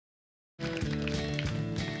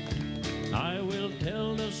I will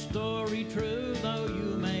tell the story true, though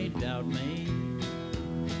you may doubt me,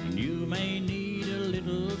 and you may need a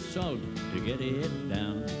little salt to get it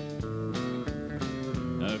down.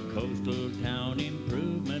 A coastal town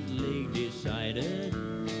improvement league decided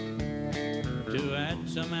to add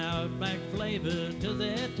some outback flavor to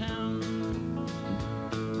their town.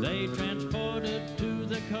 They transported to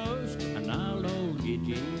the coast an old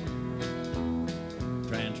Gidgee,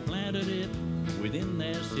 transplanted it within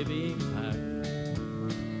their civic park.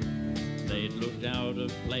 They'd looked out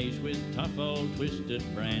of place with tough old twisted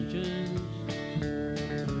branches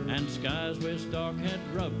and scars where stock had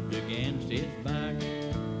rubbed against its bark.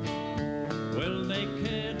 Well, they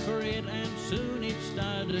cared for it and soon it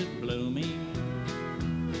started blooming,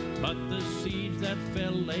 but the seeds that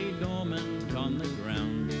fell lay dormant on the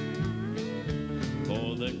ground,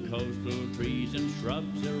 for the coastal trees and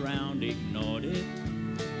shrubs around ignored it,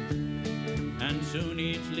 and soon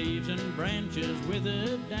its leaves and branches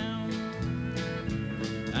withered down.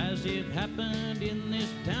 As it happened in this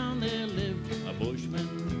town, there lived a bushman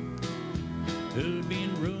who'd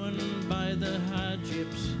been ruined by the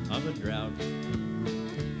hardships of a drought.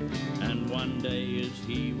 And one day as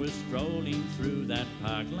he was strolling through that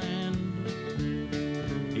parkland,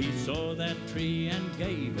 he saw that tree and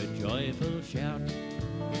gave a joyful shout.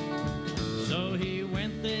 So he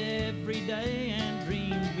went there every day and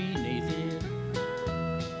dreamed beneath it,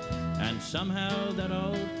 and somehow that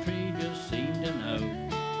old tree just seemed to know,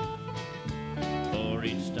 for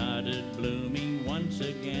it started blooming once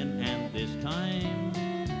again, and this time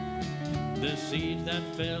the seeds that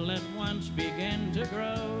fell at once began to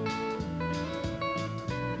grow.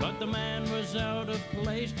 But the man was out of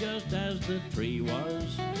place just as the tree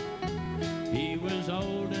was. He was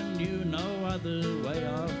old and knew no other way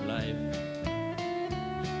of life,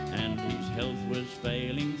 and his health was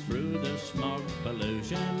failing through the smog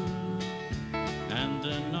pollution and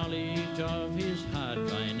the knowledge of his hard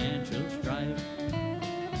financial strife.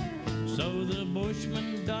 So the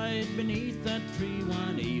bushman died beneath that tree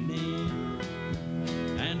one evening,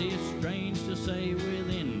 and it's strange to say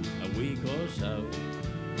within a week or so,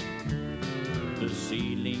 the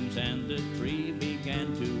seedlings and the tree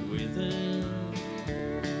began to wither,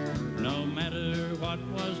 no matter what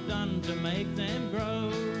was done to make them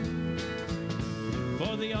grow.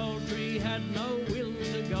 For the old tree had no will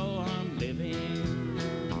to go on living,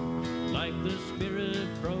 like the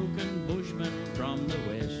spirit-broken bushman from the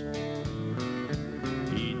west.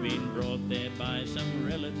 He'd been brought there by some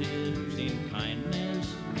relatives in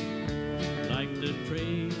kindness. Like the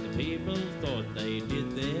tree, the people thought they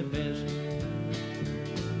did their best.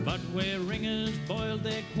 But where ringers boiled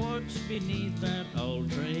their quartz beneath that old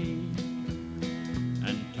tree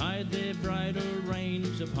and tied their bridle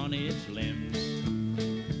reins upon its limbs,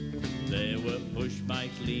 there were push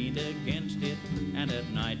bikes leaned against it, and at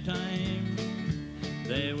night time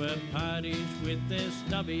there were parties with their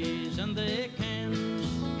stubbies and their cans.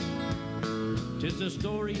 'Tis the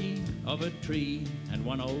story of a tree and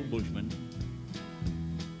one old bushman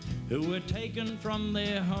who were taken from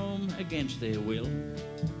their home against their will.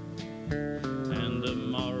 And the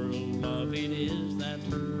moral of it is that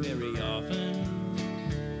very often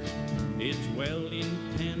it's well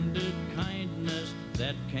intended